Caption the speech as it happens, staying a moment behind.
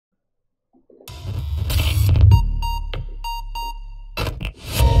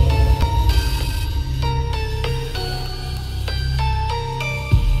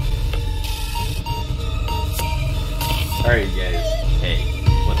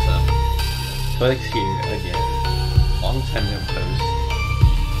Codex here again. Long time no post.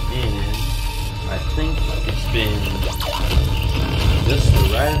 And I think it's been just the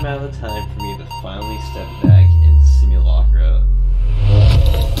right amount of time for me to finally step back into Simulacra.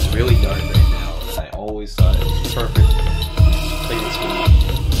 It's really dark right now, and I always thought it was perfect to play this game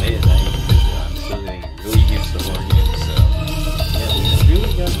late at night because I'm still getting really used to horror games. So yeah, we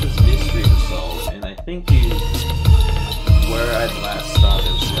really got this mystery to solve, and I think where I'd last stopped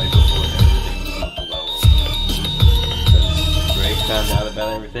is right before everything went below. Because Greg found out about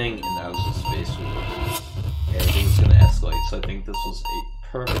everything, and that was just basically everything's gonna escalate. So I think this was a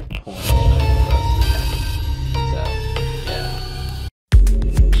perfect point for us to have. So, yeah.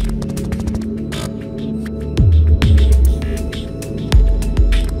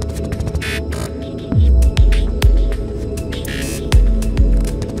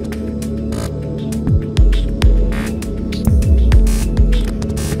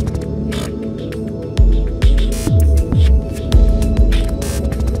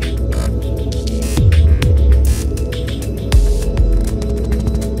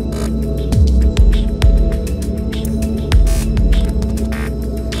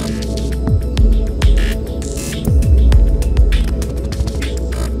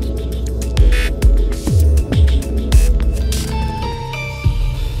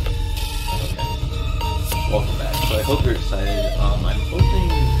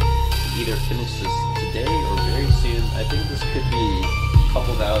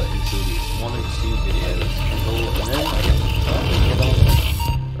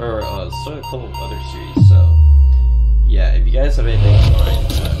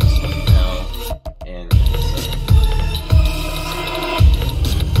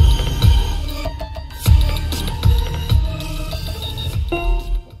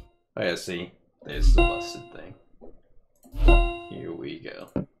 See, there's the busted thing. Here we go.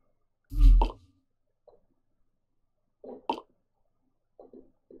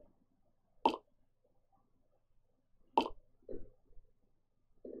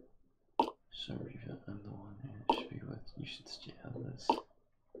 Sorry, I'm the one who should be with. You should stay out of this.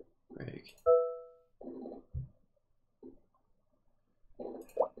 Break.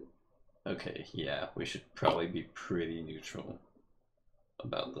 Okay, yeah, we should probably be pretty neutral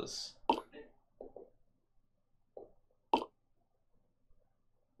about this.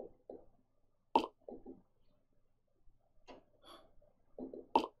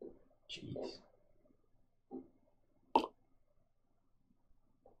 Jeez.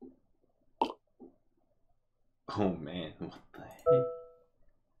 Oh man, what the heck?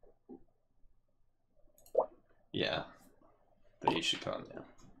 Yeah, they should calm down.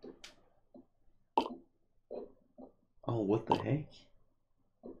 Oh, what the heck?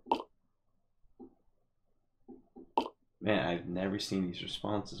 Man, I've never seen these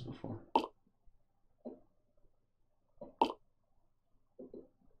responses before.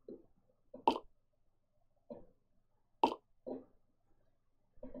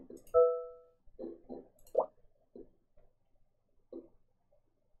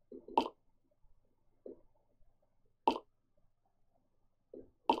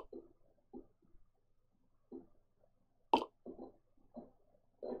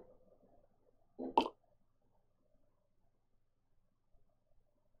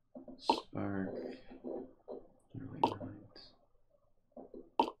 Spark. Really right.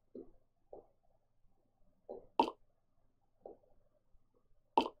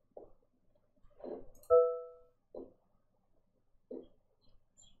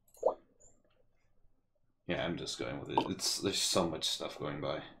 Yeah, I'm just going with it. There's so much stuff going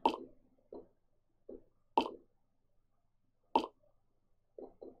by.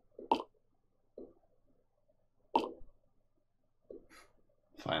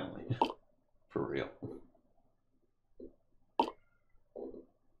 Finally. For real.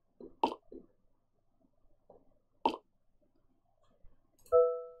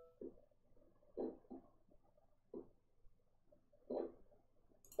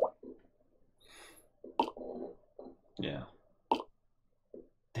 Yeah.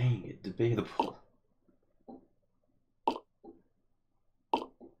 Dang it, debatable.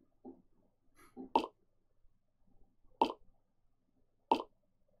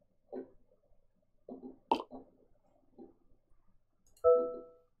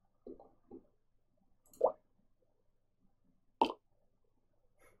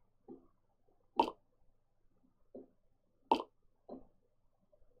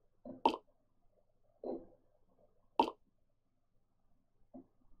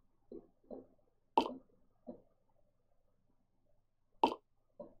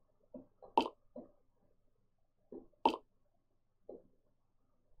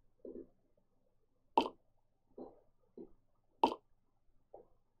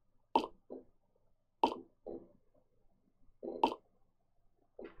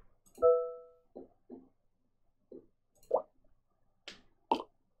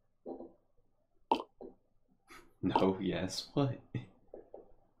 No, yes, what?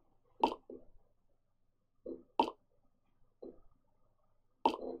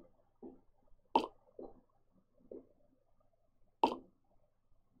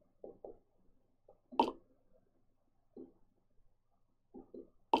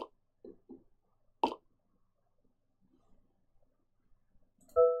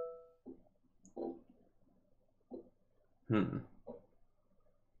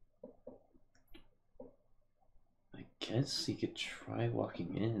 I guess he could try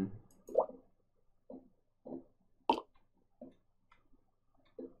walking in.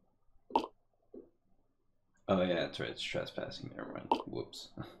 Oh yeah, that's right, it's trespassing, never mind. Whoops.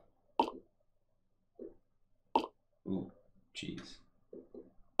 Ooh, jeez.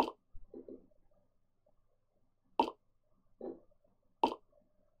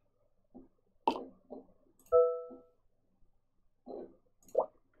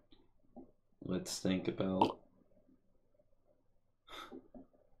 Let's think about...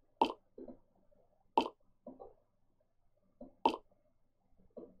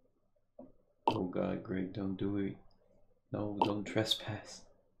 Oh god, Greg, don't do it. No, don't trespass.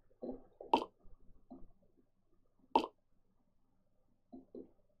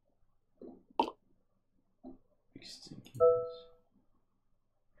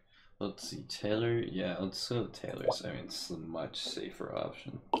 Let's see, Taylor. Yeah, let's go to Taylor's. I mean, it's a much safer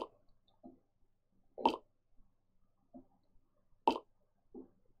option.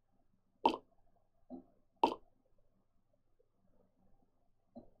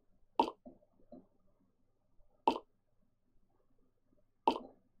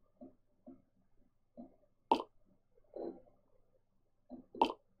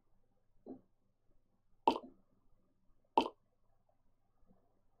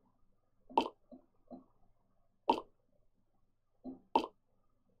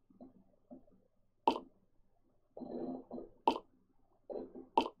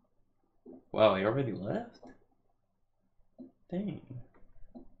 Wow, he already left? Dang.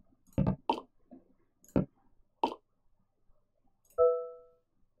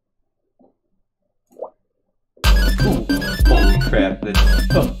 Ooh, holy crap,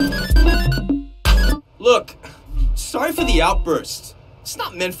 Look, sorry for the outburst. It's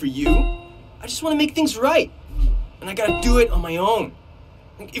not meant for you. I just want to make things right. And I gotta do it on my own.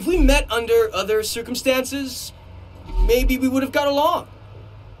 If we met under other circumstances, maybe we would have got along.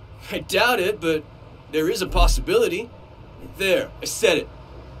 I doubt it, but there is a possibility. There, I said it.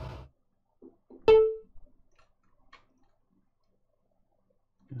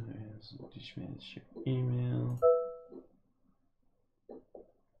 Did you manage your email?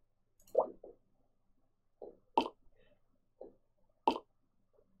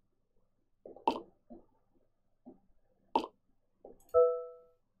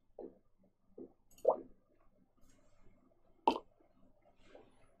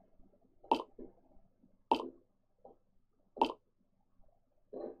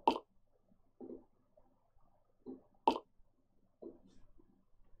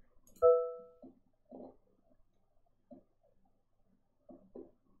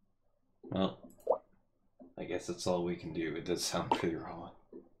 Well, I guess that's all we can do. It does sound pretty raw.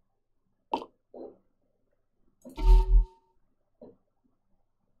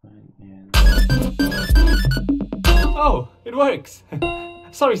 Oh, it works.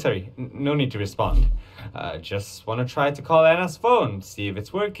 Sorry. No need to respond. Just want to try to call Anna's phone, see if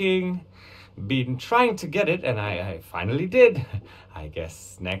it's working. Been trying to get it, and I finally did. I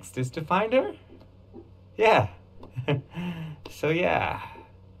guess next is to find her? Yeah. So yeah.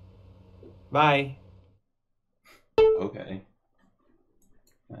 Bye. Okay.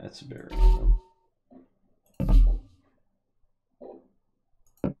 That's a bit random.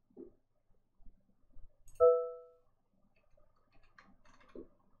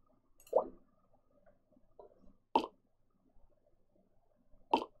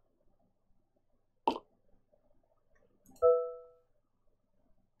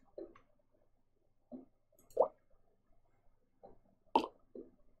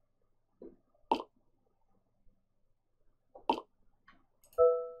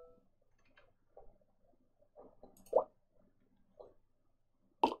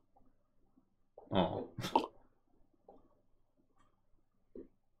 Oh.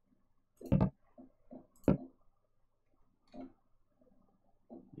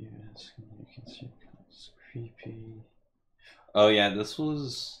 Yes, you can see it's creepy. Oh yeah, this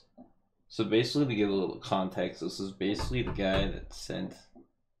was... So basically, to give a little context, this is basically the guy that sent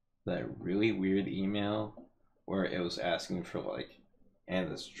that really weird email where it was asking for like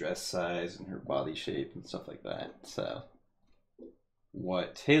Anna's dress size and her body shape and stuff like that. So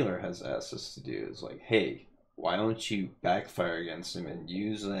what Taylor has asked us to do is like, hey, why don't you backfire against him and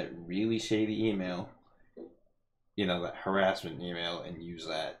use that really shady email, you know, that harassment email, and use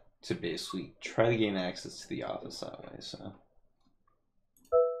that to basically try to gain access to the office that way, so.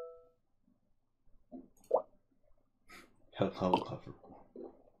 Hello, lover.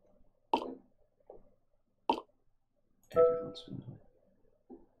 Everyone's been doing.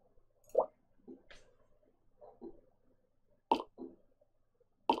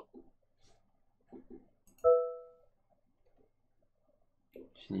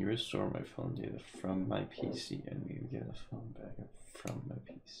 Can you restore my phone data from my PC and maybe get a phone backup from my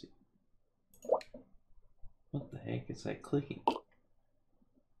PC? What the heck is that clicking?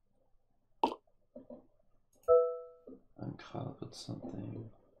 I'm caught up with something.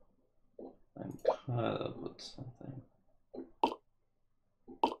 I'm caught up with something.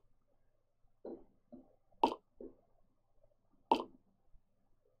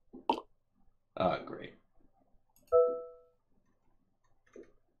 Ah, great.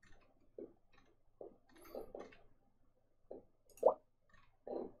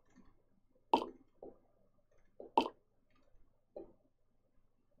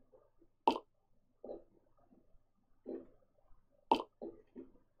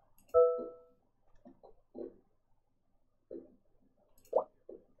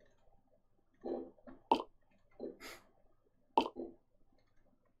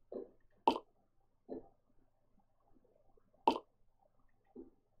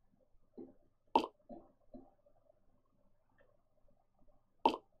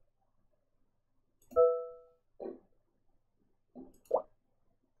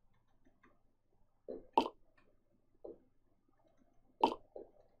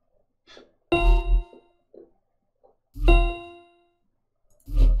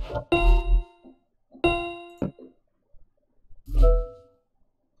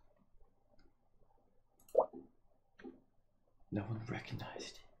 No one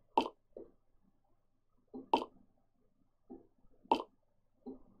recognized it.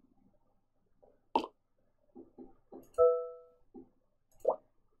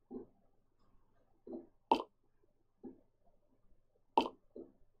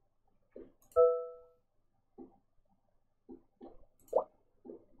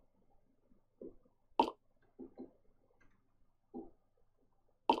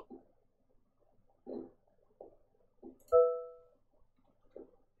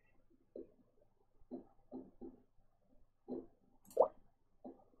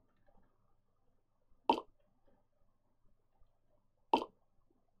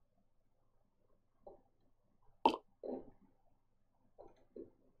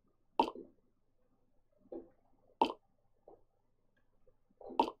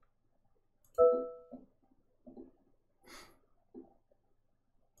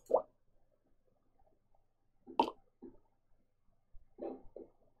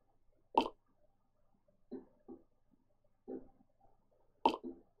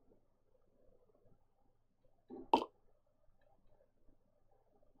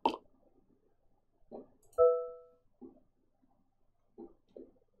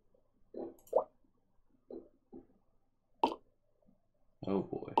 Oh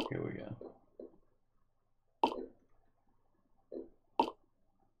boy, here we go.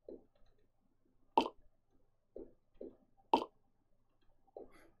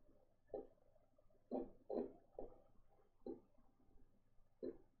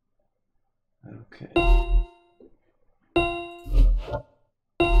 Okay.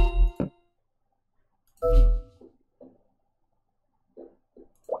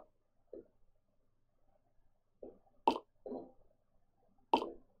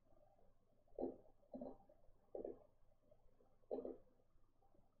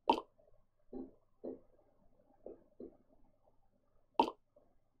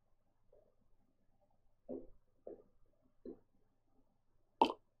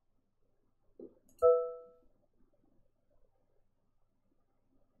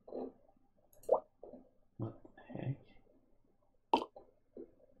 What the heck?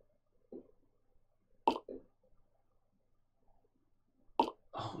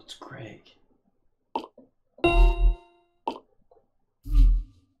 Oh, it's Greg.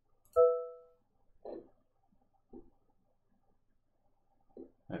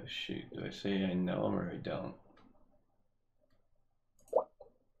 Oh shoot, do I say I know him or I don't?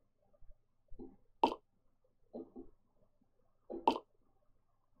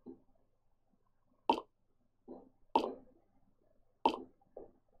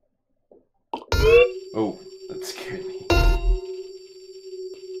 Oh, that scared me.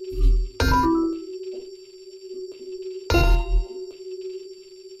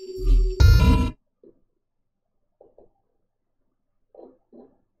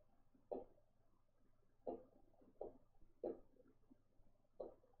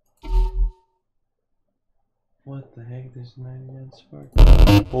 What the heck? There's 99 spark.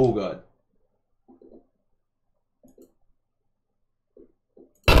 Oh god.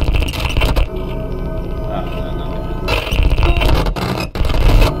 Ah, no, no.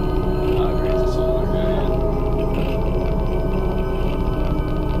 Ah, great, it's all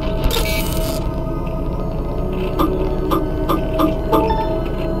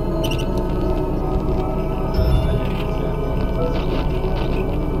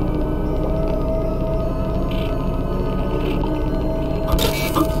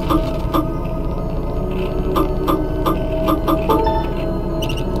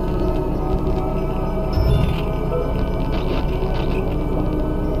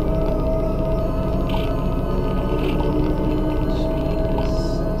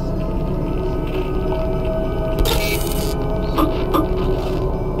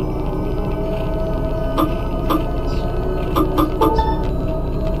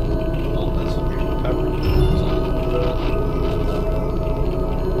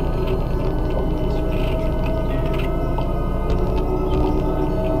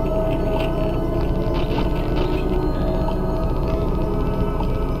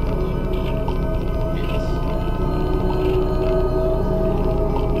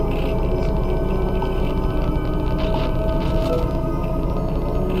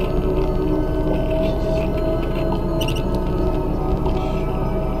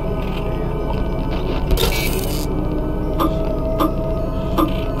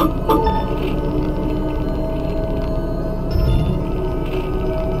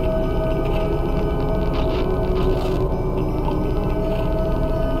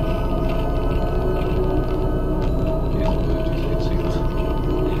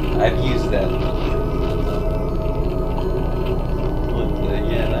I've used that. What the?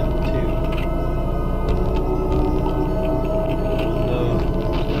 Yeah, that one too. No.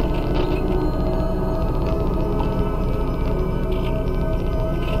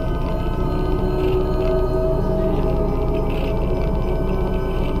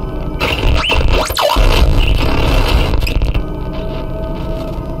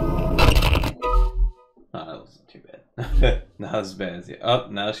 Oh, that wasn't too bad. Not as bad as yet. Oh,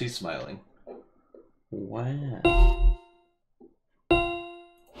 now she's smiling. Wow.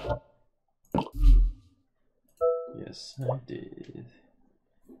 Yes, I did.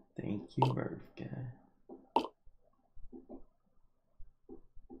 Thank you, Murph guy.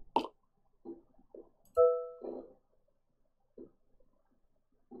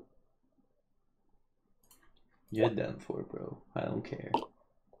 You're done for, bro. I don't care.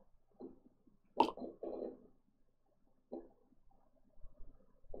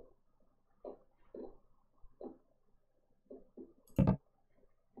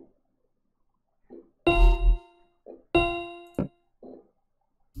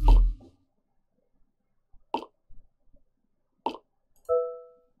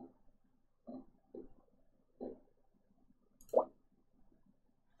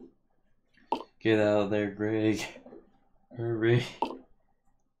 Get out of there, Greg. Hurry.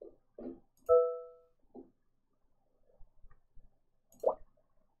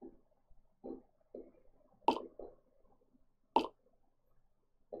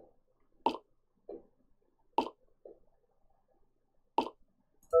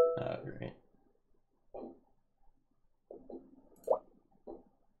 Alright.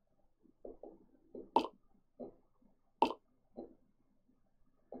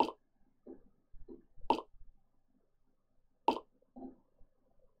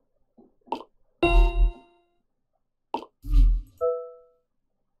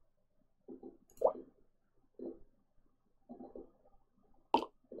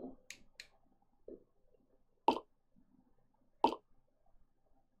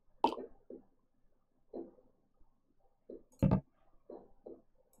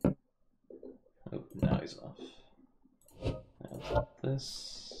 Oh, now he's off. Now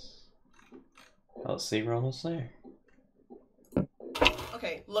this. I'll see, we're almost there.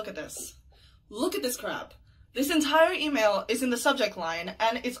 Okay, look at this. Look at this crap. This entire email is in the subject line,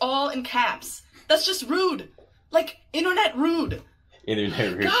 and it's all in caps. That's just rude. Like, internet rude.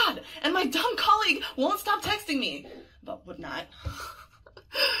 Internet rude. God, and my dumb colleague won't stop texting me. But would not.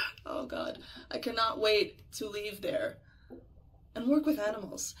 Oh God, I cannot wait to leave there. And work with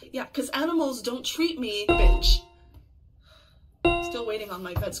animals. Yeah, because animals don't treat me bitch. Still waiting on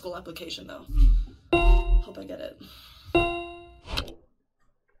my vet school application though. Hope I get it.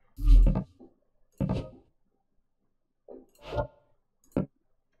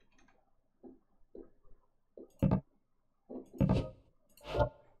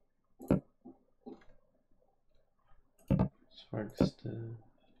 Spark stuff.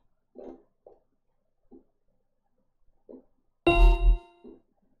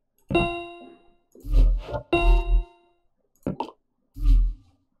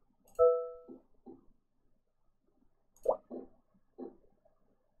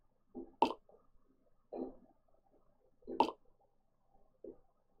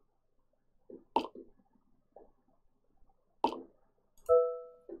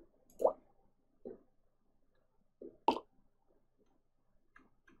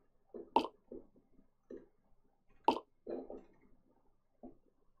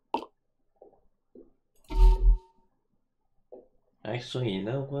 Actually, you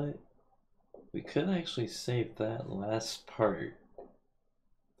know what? We could actually save that last part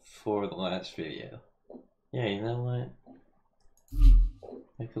for the last video. Yeah, you know what?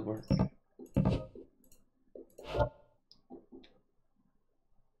 That could work.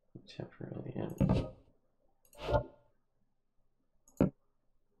 Temporarily, yeah.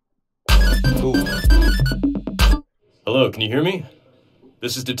 Ooh. Hello, can you hear me?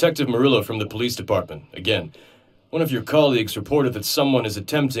 This is Detective Murillo from the police department. Again, one of your colleagues reported that someone is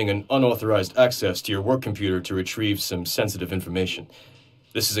attempting an unauthorized access to your work computer to retrieve some sensitive information.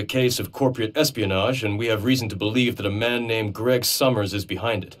 This is a case of corporate espionage, and we have reason to believe that a man named Greg Summers is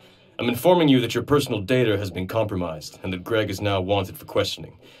behind it. I'm informing you that your personal data has been compromised, and that Greg is now wanted for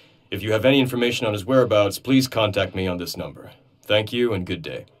questioning. If you have any information on his whereabouts, please contact me on this number. Thank you, and good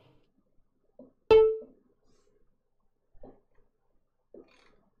day.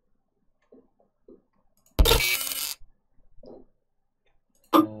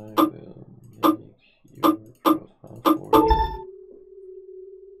 I will make your profile for you.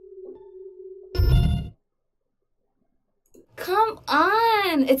 Come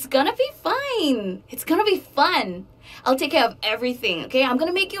on, it's gonna be fine. It's gonna be fun. I'll take care of everything, okay? I'm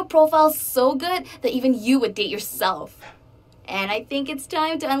gonna make your profile so good that even you would date yourself. And I think it's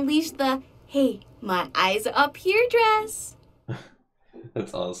time to unleash the, hey, my eyes are up here dress.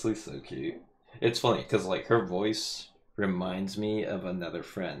 That's honestly so cute. It's funny, because, like, her voice reminds me of another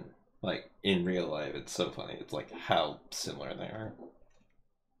friend. Like, in real life, it's so funny. It's like how similar they are.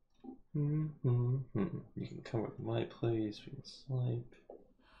 You can come with my place, we can snipe.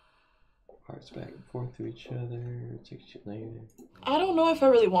 Hearts back and forth to each other, take shit later. I don't know if I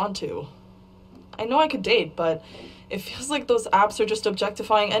really want to. I know I could date, but it feels like those apps are just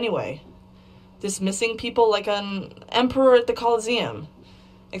objectifying anyway. Dismissing people like an emperor at the Colosseum.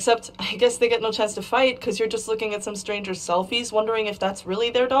 Except, I guess they get no chance to fight because you're just looking at some stranger's selfies, wondering if that's really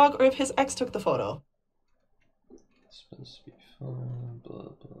their dog or if his ex took the photo. It's supposed to be fun, blah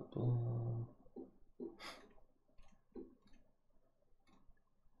blah blah.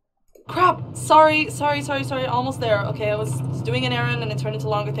 Crap! Sorry, almost there. Okay, I was doing an errand and it turned into a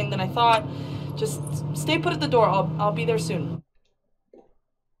longer thing than I thought. Just stay put at the door, I'll be there soon.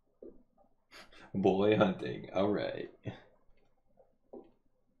 Boy hunting, alright.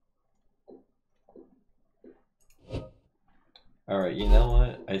 Alright, you know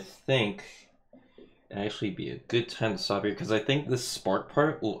what? I think it'd actually be a good time to stop here because I think this spark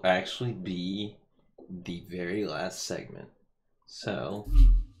part will actually be the very last segment. So,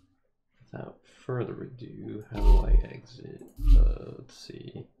 without further ado, how do I exit? Let's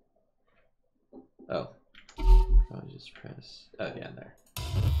see. Oh, I'll just press. Oh, yeah, there.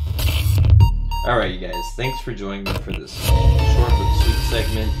 Alright, you guys, thanks for joining me for this short but sweet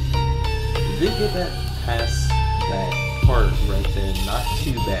segment. We did get that past that part right there, not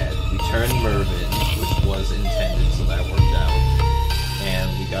too bad. We turned Mervin, which was intended, so that worked out. And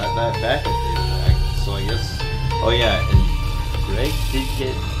we got that backup data back, so I guess. Oh, yeah, and Greg did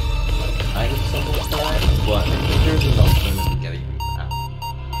get kind of something like that, but I think there's enough for him to get him out. I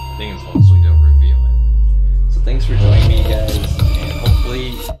think as long as we don't reveal anything. So thanks for joining me, guys, and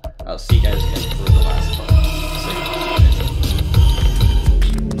hopefully I'll see you guys again for the last part.